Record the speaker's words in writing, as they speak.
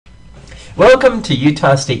Welcome to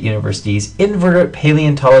Utah State University's Invertebrate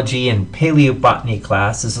Paleontology and Paleobotany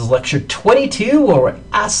class. This is lecture 22, where we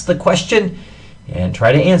ask the question and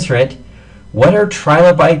try to answer it: what are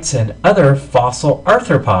trilobites and other fossil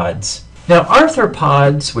arthropods? Now,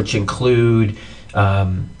 arthropods, which include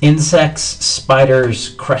insects,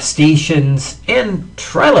 spiders, crustaceans, and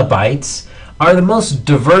trilobites, are the most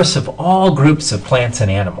diverse of all groups of plants and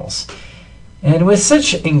animals. And with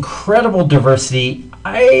such incredible diversity,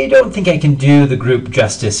 I don't think I can do the group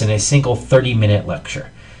justice in a single 30-minute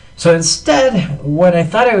lecture. So instead, what I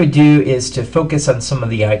thought I would do is to focus on some of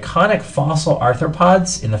the iconic fossil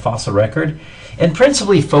arthropods in the fossil record, and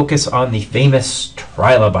principally focus on the famous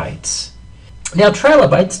trilobites. Now,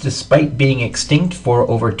 trilobites, despite being extinct for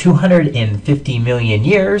over 250 million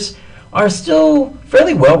years, are still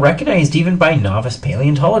fairly well recognized even by novice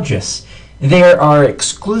paleontologists. There are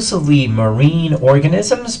exclusively marine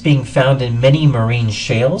organisms being found in many marine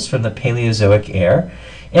shales from the Paleozoic era,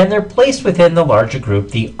 and they're placed within the larger group,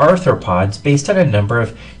 the arthropods, based on a number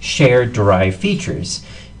of shared derived features.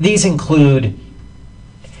 These include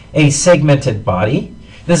a segmented body.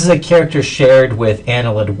 This is a character shared with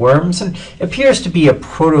annelid worms and appears to be a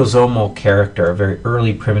protozomal character, a very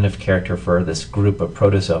early primitive character for this group of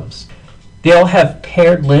protozoans. They all have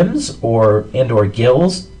paired limbs or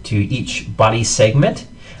gills to each body segment.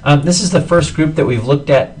 This is the first group that we've looked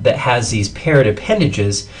at that has these paired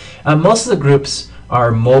appendages. Most of the groups are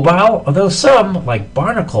mobile, although some, like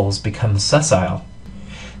barnacles, become sessile.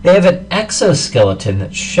 They have an exoskeleton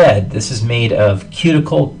that's shed. This is made of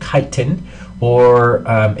cuticle chitin, or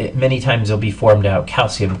many times it'll be formed out of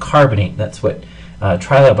calcium carbonate. That's what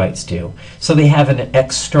trilobites do. So they have an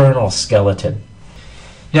external skeleton.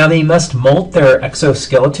 Now, they must molt their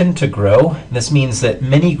exoskeleton to grow. This means that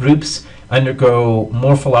many groups undergo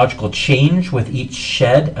morphological change with each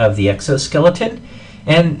shed of the exoskeleton,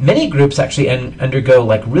 and many groups actually undergo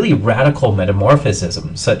like really radical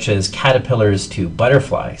metamorphism, such as caterpillars to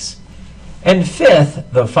butterflies. And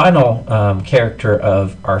fifth, the final character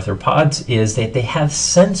of arthropods is that they have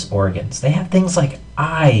sense organs. They have things like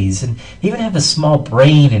eyes, and they even have a small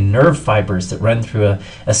brain and nerve fibers that run through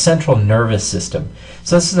a central nervous system.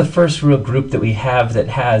 So this is the first real group that we have that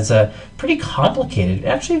has a pretty complicated,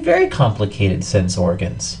 actually very complicated sense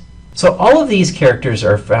organs. So all of these characters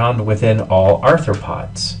are found within all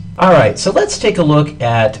arthropods. All right, so let's take a look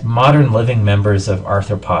at modern living members of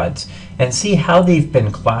arthropods and see how they've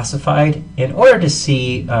been classified in order to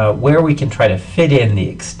see where we can try to fit in the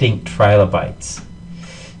extinct trilobites.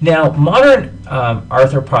 Now, modern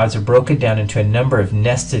arthropods are broken down into a number of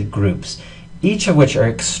nested groups, each of which are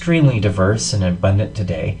extremely diverse and abundant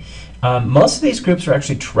today. Most of these groups are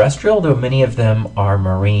actually terrestrial, though many of them are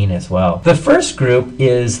marine as well. The first group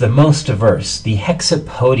is the most diverse, the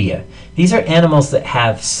hexapodia. These are animals that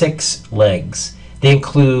have 6 legs. They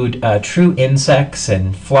include true insects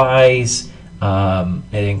and flies.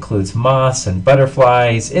 It includes moths and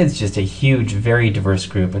butterflies. It's just a huge, very diverse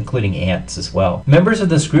group, including ants as well. Members of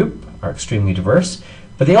this group are extremely diverse,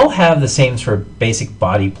 but they all have the same sort of basic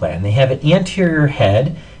body plan. They have an anterior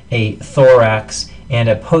head, a thorax, and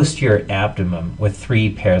a posterior abdomen with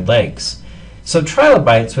 3 paired legs. So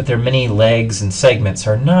trilobites, with their many legs and segments,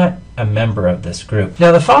 are not a member of this group.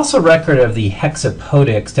 Now, the fossil record of the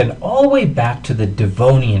hexapodia extend all the way back to the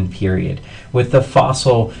Devonian period, with the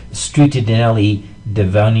fossil Strutidinelli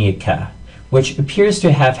devonica, which appears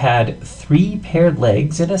to have had 3 paired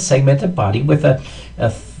legs and a segmented body with a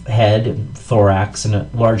head, thorax, and a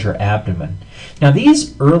larger abdomen. Now,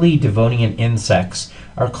 these early Devonian insects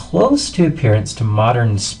are close to appearance to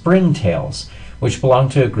modern springtails, which belong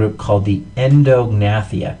to a group called the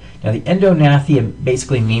Endognathia. Now, the Endognathia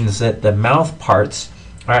basically means that the mouth parts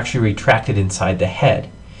are actually retracted inside the head.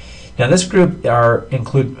 Now, this group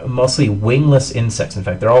include mostly wingless insects. In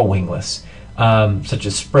fact, they're all wingless, such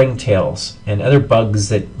as springtails and other bugs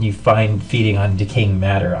that you find feeding on decaying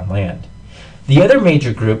matter on land. The other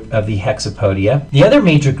major group of the hexapodia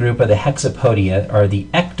are the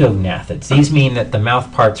ectognathids. These mean that the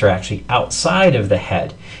mouth parts are actually outside of the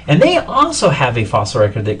head. And they also have a fossil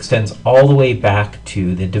record that extends all the way back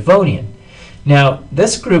to the Devonian. Now,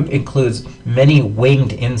 this group includes many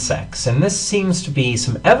winged insects, and this seems to be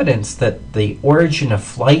some evidence that the origin of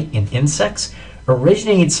flight in insects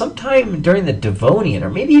originated sometime during the Devonian, or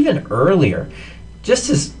maybe even earlier, just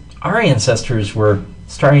as our ancestors were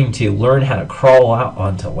starting to learn how to crawl out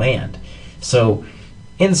onto land. So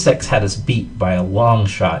insects had us beat by a long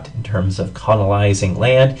shot in terms of colonizing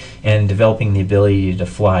land and developing the ability to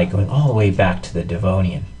fly, going all the way back to the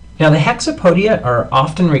Devonian. Now, the hexapodia are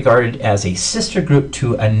often regarded as a sister group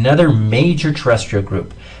to another major terrestrial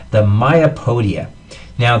group, the Myopodia.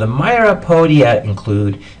 Now, the Myriapodia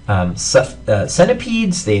include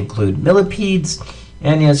centipedes, they include millipedes,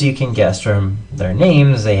 and as you can guess from their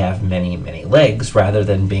names, they have many, many legs rather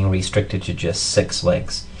than being restricted to just 6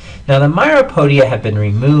 legs. Now, the Myriapodia have been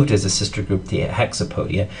removed as a sister group to the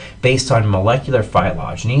Hexapodia based on molecular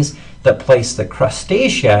phylogenies that place the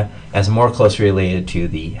Crustacea as more closely related to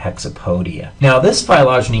the Hexapodia. Now, this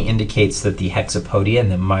phylogeny indicates that the Hexapodia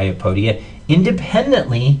and the Myriapodia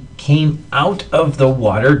independently came out of the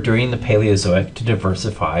water during the Paleozoic to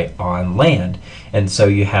diversify on land. And so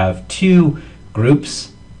you have 2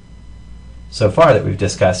 groups so far that we've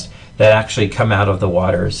discussed that actually come out of the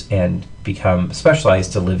waters and become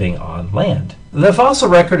specialized to living on land. The fossil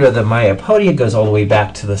record of the Myriapodia goes all the way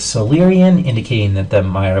back to the Silurian, indicating that the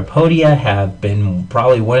Myriapodia have been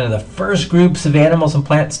probably one of the first groups of animals and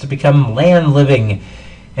plants to become land-living,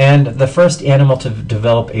 and the first animal to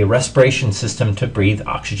develop a respiration system to breathe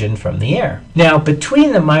oxygen from the air. Now,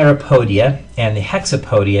 between the Myriapodia and the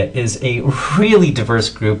Hexapodia is a really diverse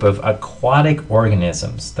group of aquatic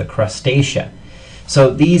organisms, the Crustacea. So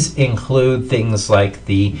these include things like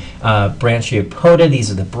the Branchiopoda. These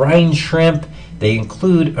are the brine shrimp. They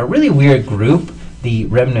include a really weird group, the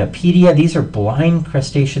Remnopedia. These are blind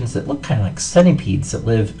crustaceans that look kind of like centipedes that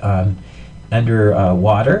live under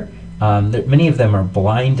water. Many of them are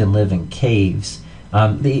blind and live in caves.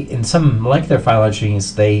 In some molecular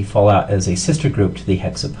phylogenies, they fall out as a sister group to the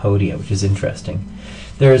Hexapodia, which is interesting.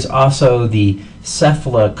 There's also the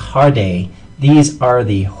Cephalocardae. These are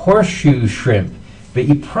the horseshoe shrimp, but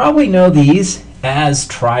you probably know these as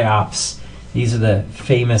Triops. These are the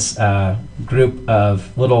famous group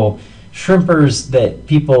of little shrimpers that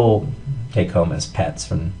people take home as pets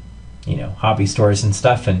from, hobby stores and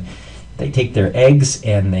stuff, and they take their eggs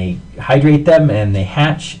and they hydrate them and they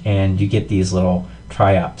hatch, and you get these little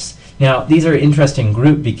Triops. Now, these are an interesting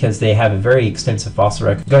group because they have a very extensive fossil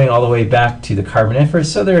record going all the way back to the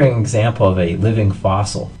Carboniferous, so they're an example of a living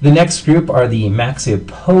fossil. The next group are the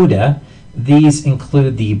Maxiopoda. These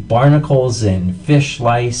include the barnacles and fish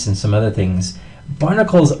lice and some other things.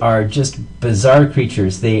 Barnacles are just bizarre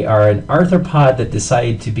creatures. They are an arthropod that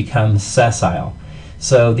decided to become sessile.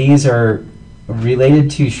 So these are related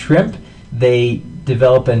to shrimp. They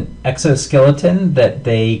develop an exoskeleton that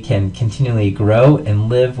they can continually grow and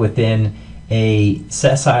live within a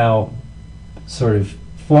sessile sort of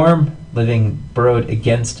form, living burrowed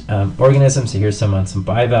against organisms. So here's some on some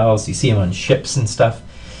bivalves. You see them on ships and stuff.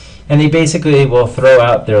 And they basically will throw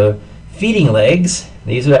out their feeding legs.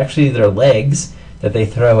 These are actually their legs that they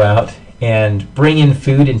throw out and bring in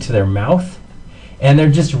food into their mouth. And they're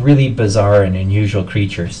just really bizarre and unusual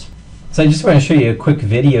creatures. So I just want to show you a quick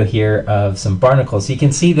video here of some barnacles. You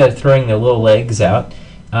can see they're throwing their little legs out.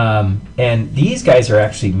 And these guys are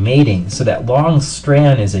actually mating. So that long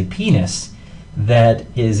strand is a penis that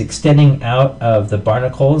is extending out of the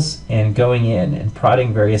barnacles and going in and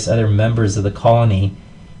prodding various other members of the colony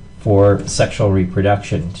for sexual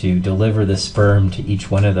reproduction to deliver the sperm to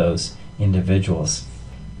each one of those individuals.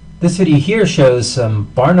 This video here shows some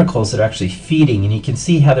barnacles that are actually feeding, and you can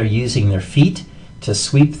see how they're using their feet to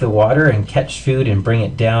sweep the water and catch food and bring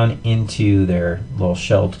it down into their little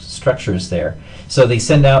shelled structures there. So they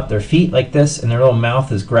send out their feet like this, and their little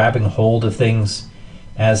mouth is grabbing hold of things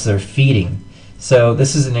as they're feeding. So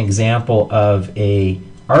this is an example of a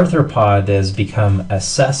arthropod that has become a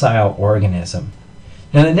sessile organism.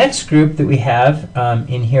 Now, the next group that we have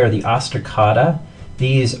in here are the Ostracata.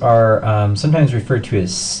 These are sometimes referred to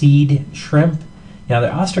as seed shrimp. Now, the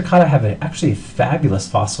Ostracata have actually a fabulous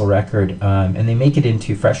fossil record, and they make it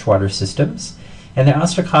into freshwater systems. And the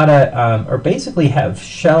Ostracata are basically have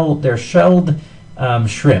they're shelled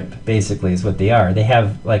shrimp, basically, is what they are. They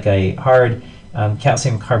have like a hard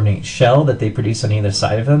calcium carbonate shell that they produce on either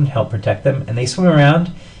side of them to help protect them. And they swim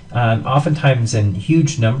around, oftentimes in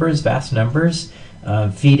huge numbers, vast numbers,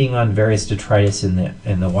 feeding on various detritus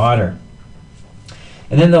in the water.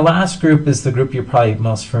 And then the last group is the group you're probably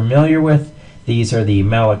most familiar with. These are the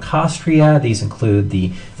Malacostria. These include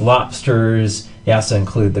the lobsters. They also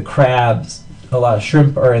include the crabs. A lot of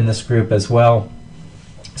shrimp are in this group as well.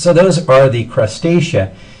 So those are the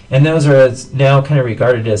Crustacea, and those are now kind of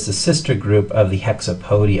regarded as the sister group of the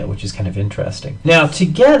Hexapodia, which is kind of interesting. Now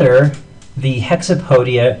together, the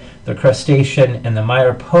Hexapodia, the Crustacean, and the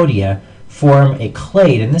Myriapodia form a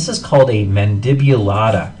clade, and this is called a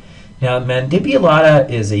Mandibulata. Now, Mandibulata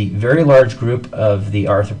is a very large group of the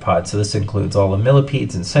arthropods, so this includes all the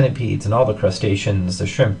millipedes and centipedes and all the crustaceans, the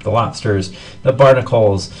shrimp, the lobsters, the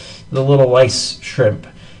barnacles, the little lice shrimp,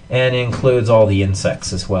 and includes all the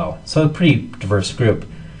insects as well. So a pretty diverse group.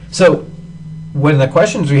 So one of the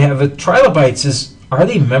questions we have with trilobites is, are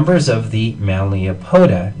they members of the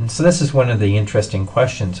Malleopoda? And so this is one of the interesting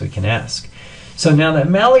questions we can ask. So now the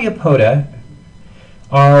Malleopoda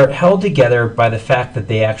are held together by the fact that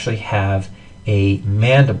they actually have a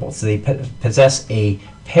mandible. So they possess a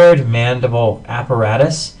paired mandible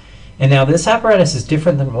apparatus. And now this apparatus is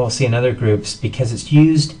different than what we'll see in other groups because it's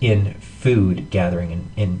used in food gathering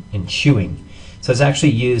and in chewing. So it's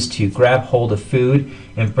actually used to grab hold of food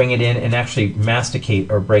and bring it in and actually masticate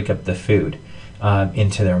or break up the food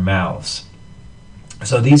into their mouths.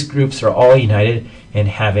 So these groups are all united in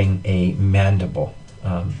having a mandible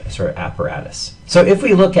sort of apparatus. So if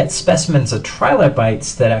we look at specimens of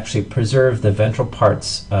trilobites that actually preserve the ventral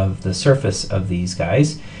parts of the surface of these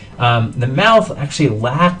guys, the mouth actually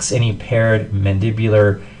lacks any paired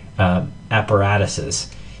mandibular apparatuses.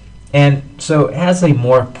 And so it has a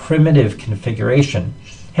more primitive configuration.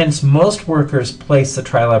 Hence, most workers place the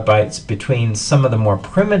trilobites between some of the more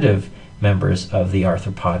primitive members of the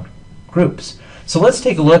arthropod groups. So let's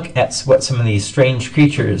take a look at what some of these strange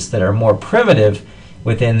creatures that are more primitive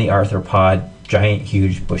within the arthropod giant,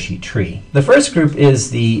 huge, bushy tree. The first group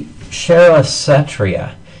is the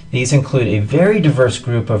Cheirocetria. These include a very diverse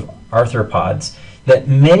group of arthropods that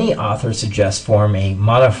many authors suggest form a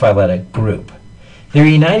monophyletic group. They're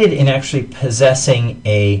united in actually possessing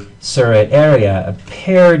a Ceratera, a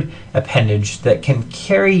paired appendage that can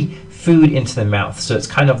carry food into the mouth. So it's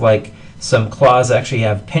kind of like some claws that actually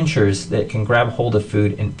have pinchers that can grab hold of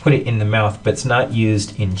food and put it in the mouth, but it's not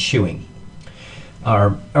used in chewing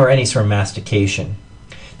or any sort of mastication.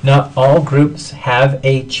 Not all groups have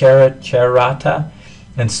a Cerata,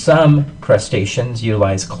 and some crustaceans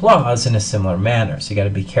utilize claws in a similar manner, so you got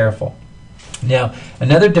to be careful. Now,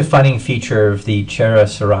 another defining feature of the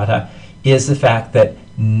Cerata is the fact that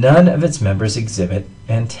none of its members exhibit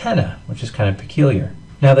antennae, which is kind of peculiar.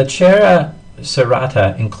 Now, the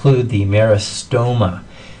Cerata include the meristoma,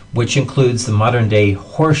 which includes the modern-day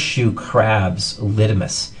horseshoe crabs,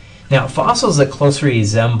 Lidamus. Now, fossils that closely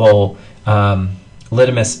resemble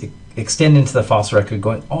Lidamus extend into the fossil record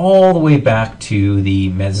going all the way back to the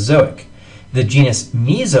Mesozoic. The genus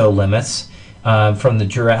Mesolimus from the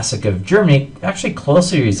Jurassic of Germany actually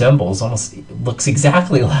closely resembles, almost looks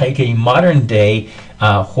exactly like a modern-day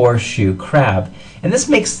horseshoe crab. And this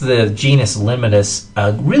makes the genus Limitus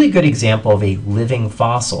a really good example of a living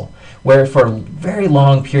fossil, where for very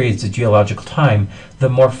long periods of geological time, the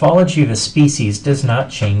morphology of a species does not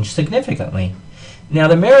change significantly. Now,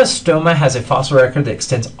 the meristoma has a fossil record that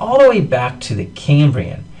extends all the way back to the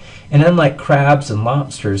Cambrian. And unlike crabs and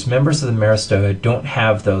lobsters, members of the meristoma don't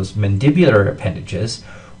have those mandibular appendages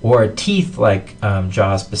or teeth like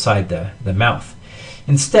jaws beside the mouth.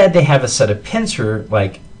 Instead, they have a set of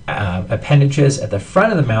pincer-like appendages at the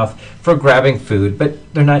front of the mouth for grabbing food,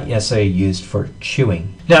 but they're not necessarily used for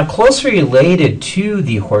chewing. Now, closely related to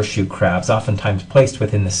the horseshoe crabs, oftentimes placed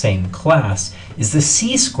within the same class, is the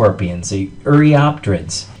sea scorpions, the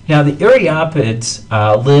Euryopterids. Now, the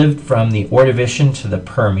Euryopterids lived from the Ordovician to the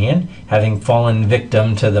Permian, having fallen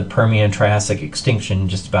victim to the Permian-Triassic extinction,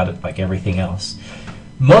 just about like everything else.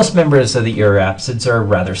 Most members of the Euryopterids are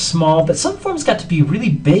rather small, but some forms got to be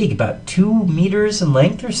really big, about 2 meters in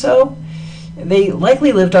length or so. They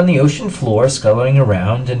likely lived on the ocean floor, scuttling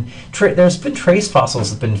around, and there's been trace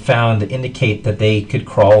fossils that have been found that indicate that they could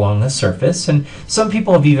crawl along the surface, and some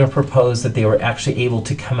people have even proposed that they were actually able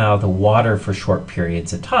to come out of the water for short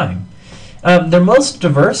periods of time. They're most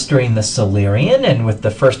diverse during the Silurian, and with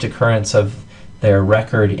the first occurrence of their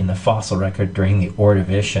record in the fossil record during the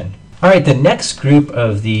Ordovician. All right, the next group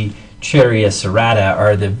of the Cheirocetria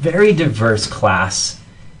are the very diverse class,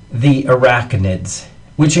 the arachnids,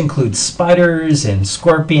 which includes spiders and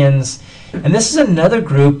scorpions. And this is another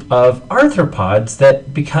group of arthropods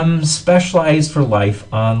that become specialized for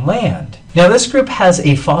life on land. Now, this group has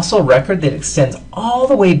a fossil record that extends all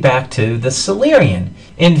the way back to the Silurian.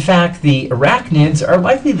 In fact, the arachnids are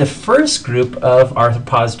likely the first group of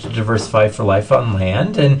arthropods to diversify for life on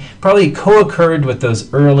land and probably co-occurred with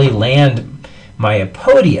those early land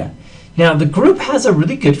Myopodia. Now, the group has a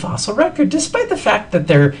really good fossil record, despite the fact that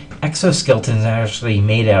their exoskeleton is actually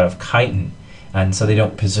made out of chitin, and so they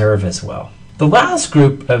don't preserve as well. The last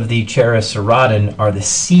group of the Cheirocetria are the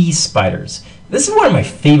sea spiders. This is one of my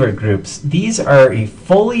favorite groups. These are a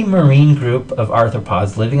fully marine group of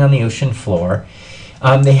arthropods living on the ocean floor.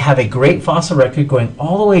 They have a great fossil record going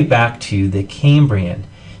all the way back to the Cambrian.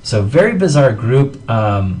 So very bizarre group.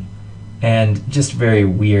 and just very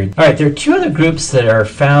weird. All right, there are two other groups that are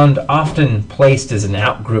found often placed as an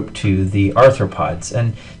outgroup to the arthropods,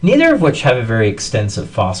 and neither of which have a very extensive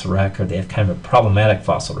fossil record. They have kind of a problematic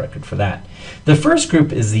fossil record for that. The first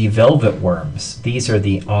group is the velvet worms. These are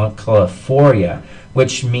the Ankylophora,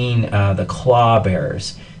 which mean the claw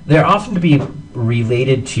bearers. They're often to be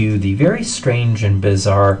related to the very strange and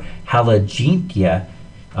bizarre Halogentia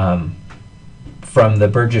from the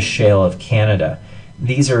Burgess Shale of Canada.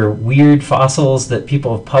 These are weird fossils that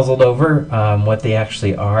people have puzzled over what they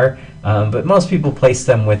actually are, but most people place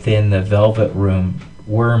them within the velvet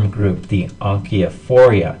worm group, the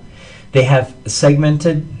Ankylophora. They have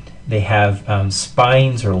they have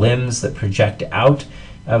spines or limbs that project out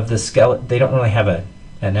of the skeleton. They don't really have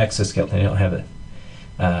an exoskeleton. They don't have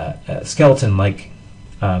a skeleton like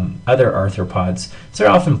other arthropods, so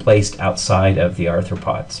they're often placed outside of the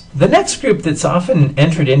arthropods. The next group that's often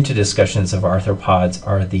entered into discussions of arthropods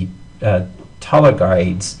are the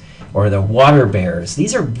Trilobites, or the water bears.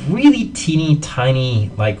 These are really teeny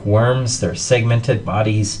tiny like worms. They're segmented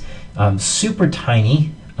bodies, super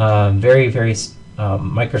tiny, very, very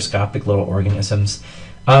microscopic little organisms.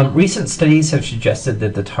 Recent studies have suggested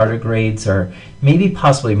that the tardigrades are maybe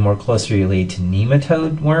possibly more closely related to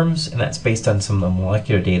nematode worms, and that's based on some of the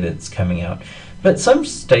molecular data that's coming out. But some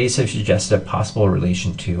studies have suggested a possible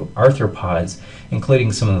relation to arthropods,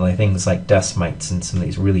 including some of the things like dust mites and some of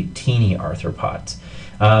these really teeny arthropods.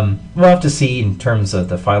 We'll have to see in terms of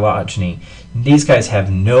the phylogeny. These guys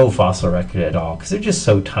have no fossil record at all because they're just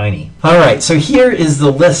so tiny. All right, so here is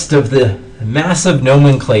the list of the massive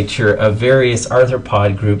nomenclature of various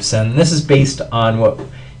arthropod groups, and this is based on what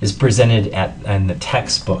is presented in the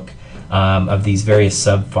textbook of these various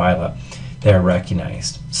subphyla that are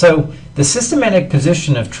recognized. So the systematic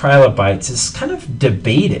position of trilobites is kind of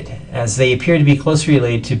debated, as they appear to be closely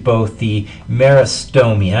related to both the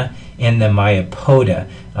Merostomia and the Myopoda.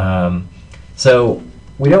 So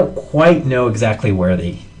we don't quite know exactly where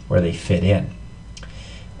they fit in.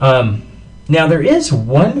 Now there is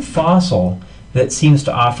one fossil that seems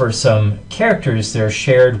to offer some characters that are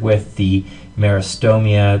shared with the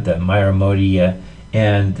Merostomia, the Myopodia,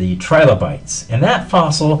 and the Trilobites. And that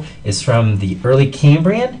fossil is from the early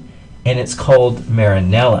Cambrian, and it's called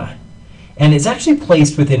Marinella. And it's actually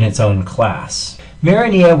placed within its own class.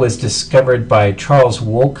 Marinella was discovered by Charles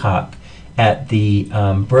Wolcott at the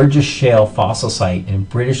Burgess Shale fossil site in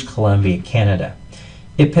British Columbia, Canada.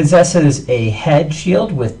 It possesses a head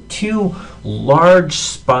shield with two large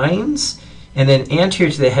spines, and then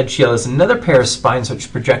anterior to the head shield is another pair of spines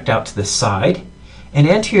which project out to the side, and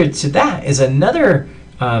anterior to that is another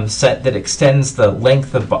set that extends the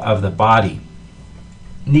length of the body.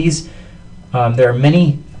 There are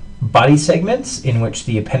many body segments in which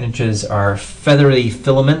the appendages are feathery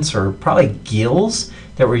filaments, or probably gills,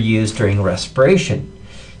 that were used during respiration.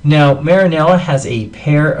 Now, Marinella has a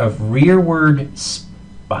pair of rearward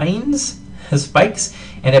spikes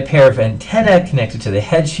and a pair of antennae connected to the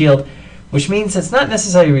head shield, which means it's not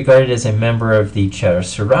necessarily regarded as a member of the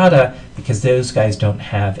Chelocerata because those guys don't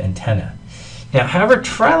have antennae. Now, however,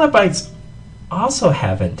 trilobites also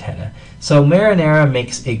have antennae, so Marinella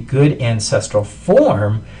makes a good ancestral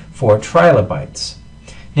form for trilobites.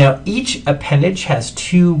 Now, each appendage has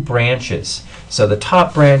two branches. So the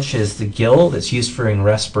top branch is the gill that's used for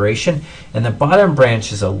respiration, and the bottom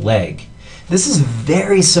branch is a leg. This is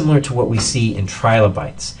very similar to what we see in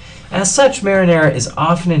trilobites. As such, Marinella is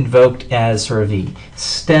often invoked as sort of a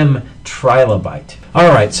stem trilobite. All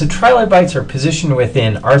right, so trilobites are positioned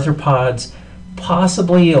within arthropods,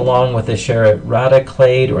 possibly along with the Chelocerata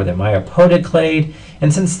clade or the Myopoda clade,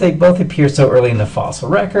 and since they both appear so early in the fossil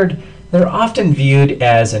record, they're often viewed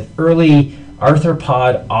as an early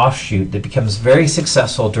arthropod offshoot that becomes very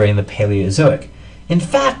successful during the Paleozoic. In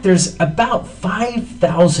fact, there's about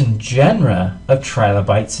 5,000 genera of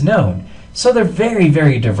trilobites known, so they're very,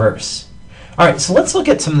 very diverse. All right, so let's look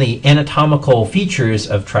at some of the anatomical features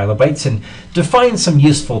of trilobites and define some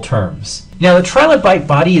useful terms. Now, the trilobite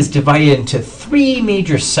body is divided into three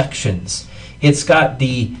major sections. It's got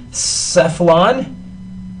the cephalon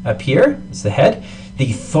up here, is the head,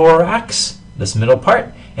 the thorax, this middle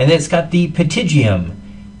part, and then it's got the pterygium,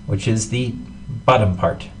 which is the bottom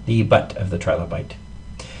part, the butt of the trilobite.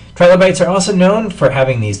 Trilobites are also known for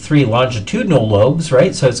having these three longitudinal lobes,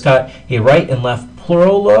 right? So it's got a right and left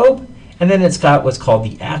pleural lobe, and then it's got what's called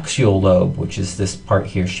the axial lobe, which is this part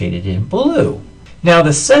here shaded in blue. Now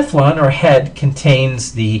the cephalon, or head,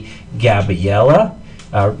 contains the gabiella.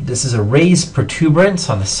 This is a raised protuberance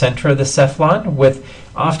on the center of the cephalon with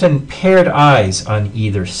often paired eyes on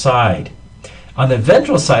either side. On the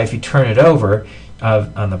ventral side, if you turn it over,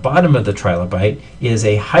 on the bottom of the trilobite is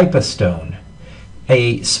a hypostome,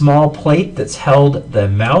 a small plate that's held the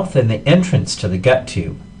mouth and the entrance to the gut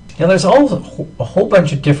tube. Now there's also a whole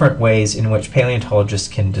bunch of different ways in which paleontologists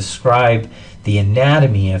can describe the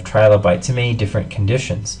anatomy of trilobites in many different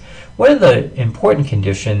conditions. One of the important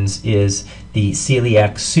conditions is the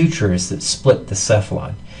celiac sutures that split the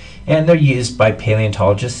cephalon, and they're used by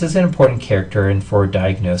paleontologists as an important character and for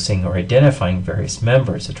diagnosing or identifying various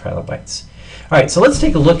members of trilobites. All right, so let's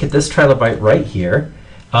take a look at this trilobite right here.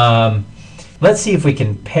 Let's see if we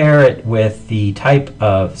can pair it with the type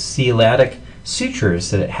of celiac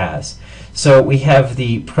sutures that it has. So we have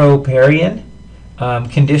the proparian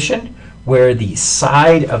condition, where the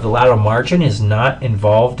side of the lateral margin is not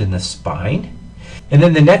involved in the spine. And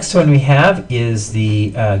then the next one we have is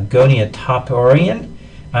the goniatoporean.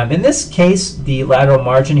 In this case, the lateral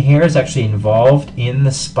margin here is actually involved in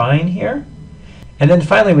the spine here. And then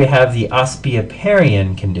finally we have the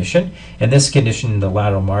osteoparian condition. In this condition, the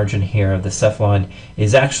lateral margin here of the cephalon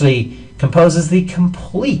is actually composes the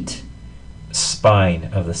complete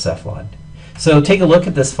spine of the cephalon. So take a look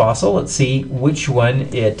at this fossil. Let's see which one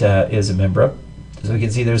it is a member of. So we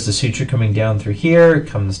can see there's the suture coming down through here. It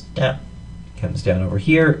comes down over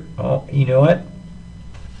here. Oh, you know what?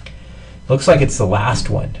 Looks like it's the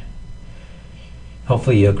last one.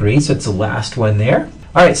 Hopefully you agree. So it's the last one there.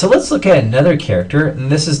 All right, so let's look at another character,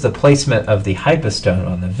 and this is the placement of the hypostome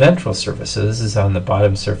on the ventral surface. So this is on the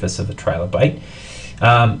bottom surface of a trilobite.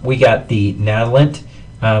 We got the natalent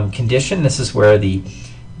condition. This is where the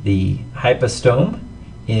hypostome,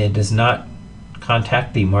 it does not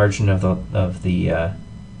contact the margin of the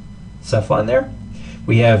cephalon there.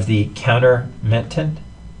 We have the countermentant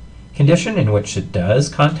condition, in which it does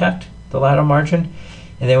contact the lateral margin.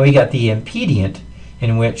 And then we got the impedient,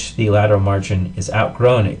 in which the lateral margin is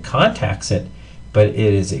outgrown. It contacts it, but it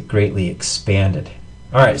is greatly expanded.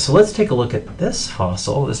 All right, so let's take a look at this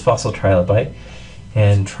fossil trilobite,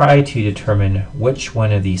 and try to determine which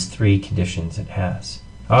one of these three conditions it has.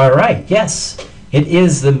 All right, yes, it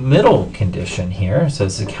is the middle condition here. So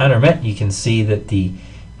it's the counterment. You can see that the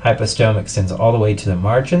hypostome extends all the way to the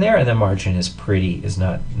margin there, and the margin is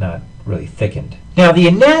not really thickened. Now the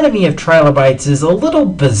anatomy of trilobites is a little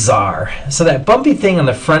bizarre. So that bumpy thing on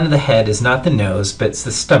the front of the head is not the nose, but it's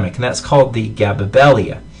the stomach, and that's called the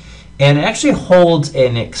gababelia. And it actually holds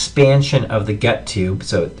an expansion of the gut tube,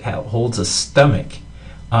 so it holds a stomach.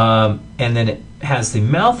 And then it has the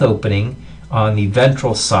mouth opening on the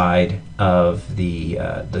ventral side of the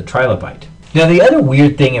trilobite. Now the other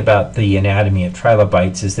weird thing about the anatomy of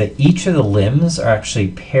trilobites is that each of the limbs are actually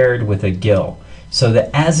paired with a gill, so that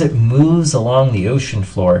as it moves along the ocean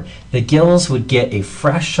floor, the gills would get a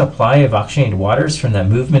fresh supply of oxygenated waters from the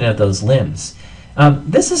movement of those limbs.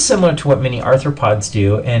 This is similar to what many arthropods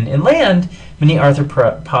do, and inland, many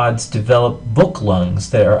arthropods develop book lungs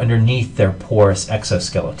that are underneath their porous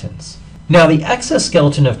exoskeletons. Now the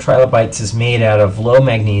exoskeleton of trilobites is made out of low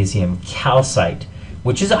magnesium calcite,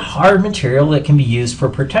 which is a hard material that can be used for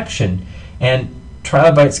protection, and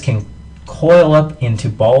trilobites can coil up into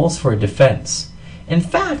balls for defense. In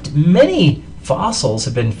fact, many fossils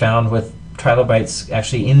have been found with trilobites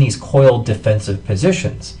actually in these coiled defensive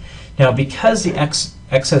positions. Now, because the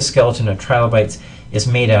exoskeleton of trilobites is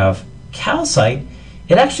made out of calcite,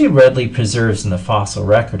 it actually readily preserves in the fossil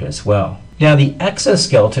record as well. Now, the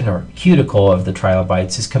exoskeleton or cuticle of the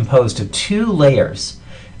trilobites is composed of two layers,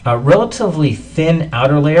 a relatively thin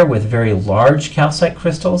outer layer with very large calcite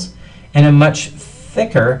crystals, and a much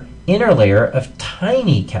thicker inner layer of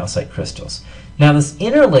tiny calcite crystals. Now, this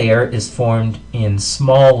inner layer is formed in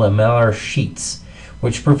small lamellar sheets,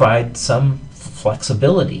 which provide some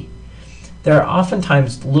flexibility. There are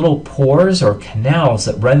oftentimes little pores or canals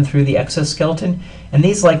that run through the exoskeleton, and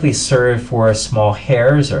these likely serve for small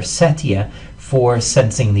hairs or setae for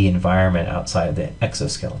sensing the environment outside of the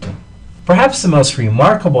exoskeleton. Perhaps the most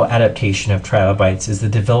remarkable adaptation of trilobites is the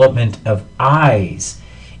development of eyes.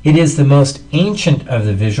 It is the most ancient of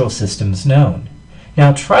the visual systems known.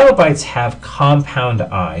 Now, trilobites have compound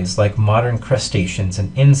eyes like modern crustaceans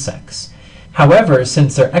and insects. However,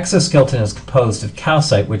 since their exoskeleton is composed of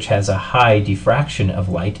calcite, which has a high diffraction of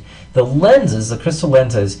light, the lenses, the crystal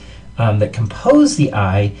lenses that compose the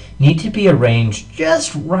eye, need to be arranged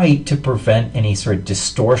just right to prevent any sort of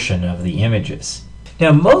distortion of the images.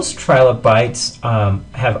 Now, most trilobites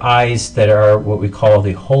have eyes that are what we call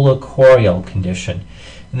the holochorial condition.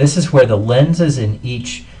 And this is where the lenses in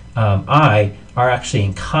each eye are actually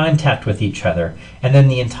in contact with each other, and then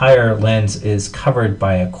the entire lens is covered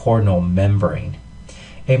by a corneal membrane.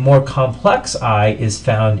 A more complex eye is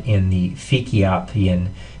found in the Phaeocyapian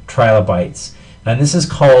trilobites, And this is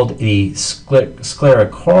called the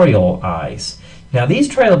sclerochorial eyes. Now these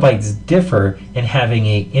trilobites differ in having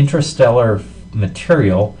an interstellar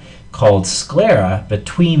material called sclera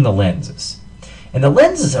between the lenses. And the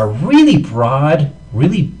lenses are really broad,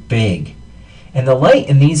 really big. And the light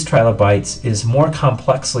in these trilobites is more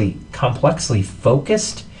complexly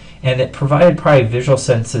focused, and it provided probably visual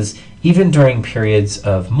senses even during periods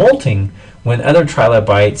of molting when other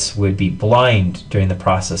trilobites would be blind during the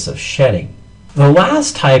process of shedding. The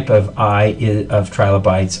last type of eye of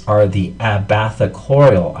trilobites are the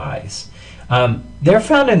abathochorial eyes. They're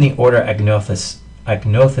found in the order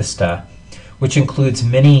Agnothista, which includes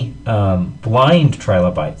many blind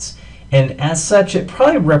trilobites. And as such, it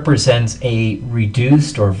probably represents a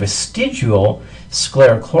reduced or vestigial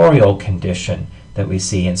sclerochorial condition that we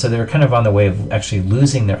see. And so they're kind of on the way of actually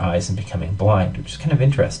losing their eyes and becoming blind, which is kind of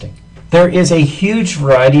interesting. There is a huge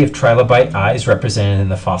variety of trilobite eyes represented in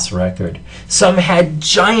the fossil record. Some had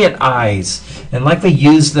giant eyes and likely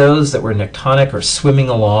used those that were nectonic or swimming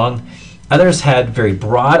along. Others had very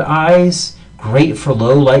broad eyes, great for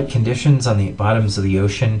low light conditions on the bottoms of the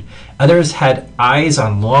ocean. Others had eyes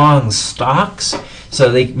on long stalks,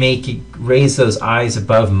 so they may raise those eyes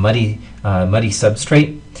above muddy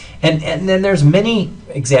substrate. And then there's many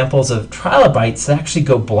examples of trilobites that actually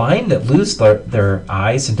go blind, that lose their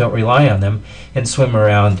eyes and don't rely on them, and swim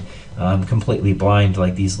around completely blind,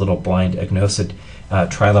 like these little blind agnosid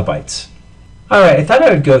trilobites. All right, I thought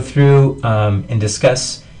I would go through and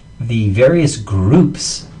discuss the various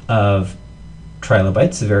groups of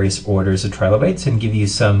trilobites, the various orders of trilobites, and give you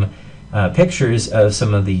some pictures of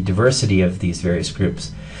some of the diversity of these various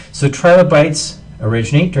groups. So trilobites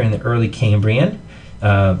originate during the early Cambrian,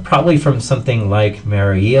 probably from something like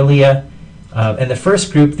Marialia. And the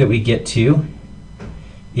first group that we get to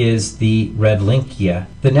is the Redlinkia.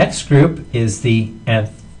 The next group is the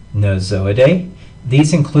Anthnozoidae.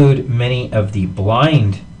 These include many of the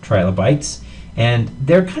blind trilobites, and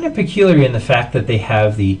they're kind of peculiar in the fact that they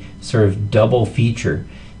have the sort of double feature.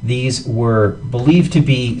 These were believed to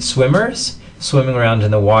be swimmers, swimming around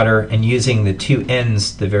in the water and using the two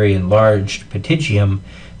ends, the very enlarged pterygium,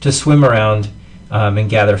 to swim around and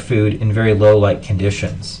gather food in very low light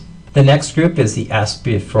conditions. The next group is the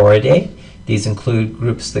Aspiphoridae. These include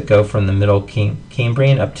groups that go from the middle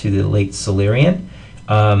Cambrian up to the late Silurian.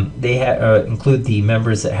 They include the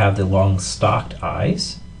members that have the long stalked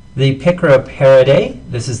eyes. The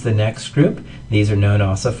Picroperidae, this is the next group. These are known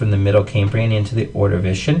also from the middle Cambrian into the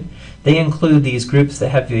Ordovician. They include these groups that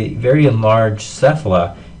have very enlarged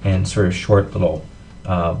cephala and sort of short little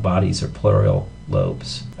bodies or pleural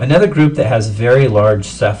lobes. Another group that has very large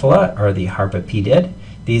cephala are the Harpapedidae.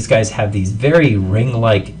 These guys have these very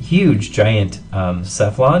ring-like, huge, giant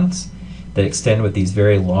cephalons that extend with these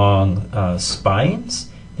very long spines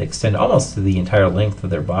that extend almost to the entire length of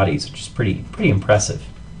their bodies, which is pretty impressive.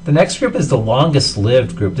 The next group is the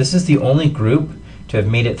longest-lived group. This is the only group to have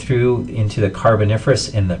made it through into the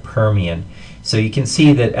Carboniferous and the Permian. So you can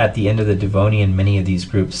see that at the end of the Devonian, many of these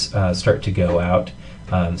groups start to go out,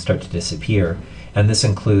 start to disappear. And this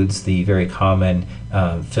includes the very common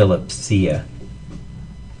Philipsea.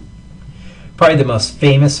 Probably the most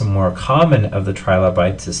famous and more common of the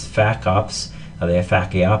trilobites is Phacops, the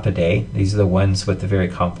Phacopidae. These are the ones with the very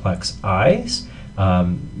complex eyes.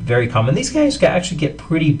 Very common. These guys actually get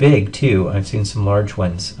pretty big too. I've seen some large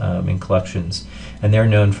ones in collections, and they're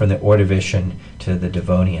known from the Ordovician to the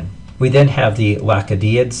Devonian. We then have the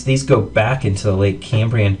Lachodeids. These go back into the late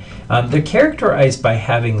Cambrian. They're characterized by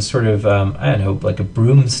having sort of, I don't know, like a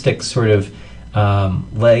broomstick sort of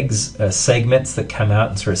legs, segments that come out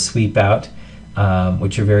and sort of sweep out,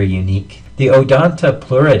 which are very unique. The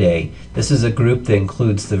Odontopluridae, this is a group that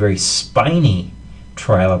includes the very spiny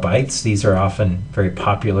trilobites. These are often very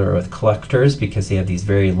popular with collectors because they have these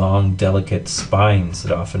very long, delicate spines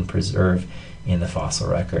that often preserve in the fossil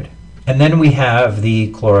record. And then we have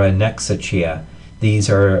the Chloronexochea. These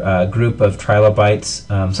are a group of trilobites.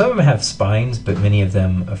 Some of them have spines, but many of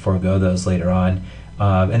them forego those later on.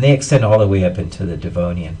 And they extend all the way up into the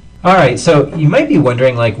Devonian. All right, so you might be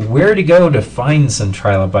wondering, like, where to go to find some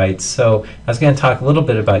trilobites. So I was going to talk a little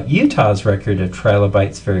bit about Utah's record of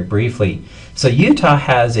trilobites very briefly. So Utah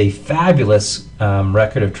has a fabulous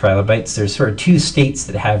record of trilobites. There's sort of two states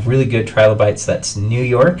that have really good trilobites. That's New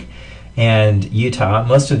York and Utah.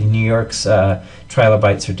 Most of New York's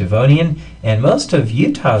trilobites are Devonian, and most of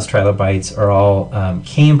Utah's trilobites are all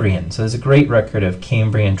Cambrian. So there's a great record of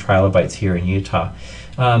Cambrian trilobites here in Utah.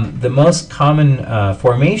 The most common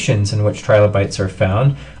formations in which trilobites are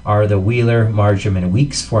found are the Wheeler, Margam, and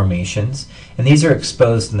Weeks formations, and these are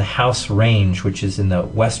exposed in the House Range, which is in the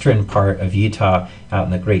western part of Utah out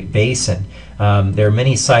in the Great Basin. There are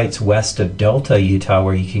many sites west of Delta, Utah,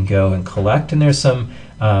 where you can go and collect, and there's some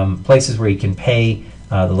places where you can pay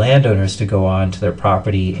the landowners to go on to their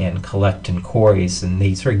property and collect in quarries, and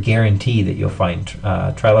they sort of guarantee that you'll find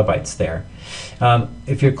trilobites there.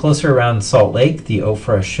 If you're closer around Salt Lake, the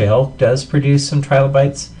Ophrah Shale does produce some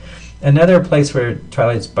trilobites. Another place where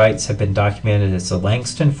trilobites have been documented is the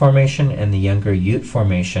Langston Formation and the Younger Ute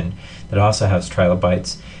Formation that also has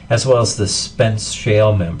trilobites, as well as the Spence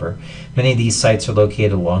Shale member. Many of these sites are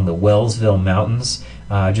located along the Wellsville Mountains,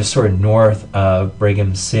 just sort of north of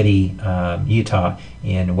Brigham City, Utah,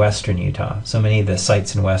 in western Utah. So many of the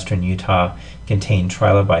sites in western Utah contain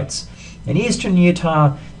trilobites. In eastern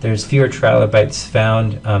Utah, there's fewer trilobites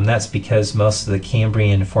found. That's because most of the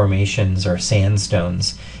Cambrian formations are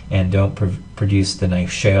sandstones and don't produce the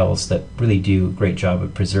nice shales that really do a great job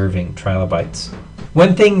of preserving trilobites.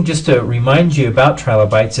 One thing just to remind you about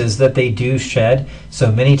trilobites is that they do shed.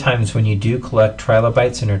 So many times when you do collect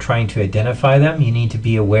trilobites and are trying to identify them, you need to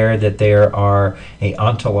be aware that there are an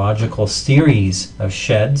ontological series of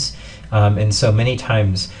sheds. And so many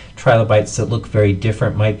times trilobites that look very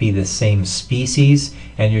different might be the same species,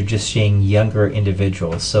 and you're just seeing younger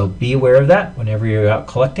individuals. So be aware of that whenever you're out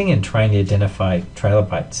collecting and trying to identify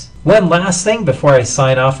trilobites. One last thing before I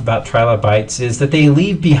sign off about trilobites is that they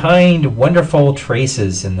leave behind wonderful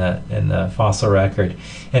traces in the fossil record.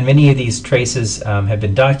 And many of these traces have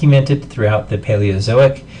been documented throughout the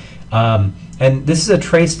Paleozoic. And this is a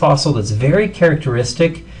trace fossil that's very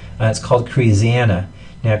characteristic. It's called Cruzana.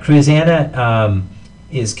 Now, Cruzana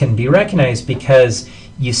can be recognized because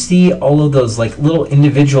you see all of those like little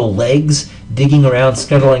individual legs digging around,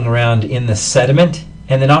 scuttling around in the sediment,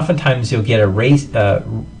 and then oftentimes you'll get a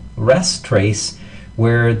rest trace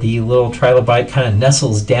where the little trilobite kind of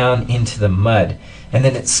nestles down into the mud, and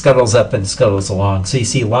then it scuttles up and scuttles along. So you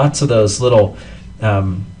see lots of those little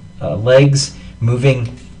legs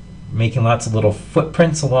moving, making lots of little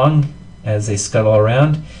footprints along as they scuttle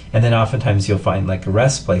around, and then oftentimes you'll find like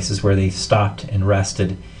rest places where they stopped and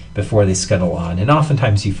rested before they scuttle on. And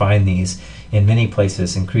oftentimes you find these in many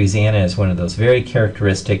places, and Cruzana is one of those very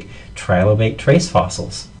characteristic trilobite trace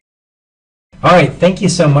fossils. Alright, thank you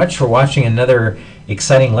so much for watching another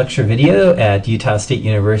exciting lecture video at Utah State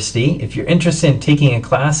University. If you're interested in taking a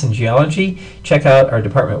class in geology, check out our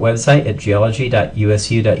department website at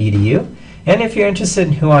geology.usu.edu. And if you're interested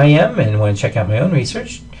in who I am and want to check out my own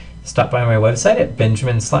research, stop by my website at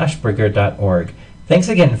benjamin-brigger.org. Thanks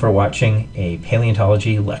again for watching a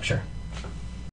paleontology lecture.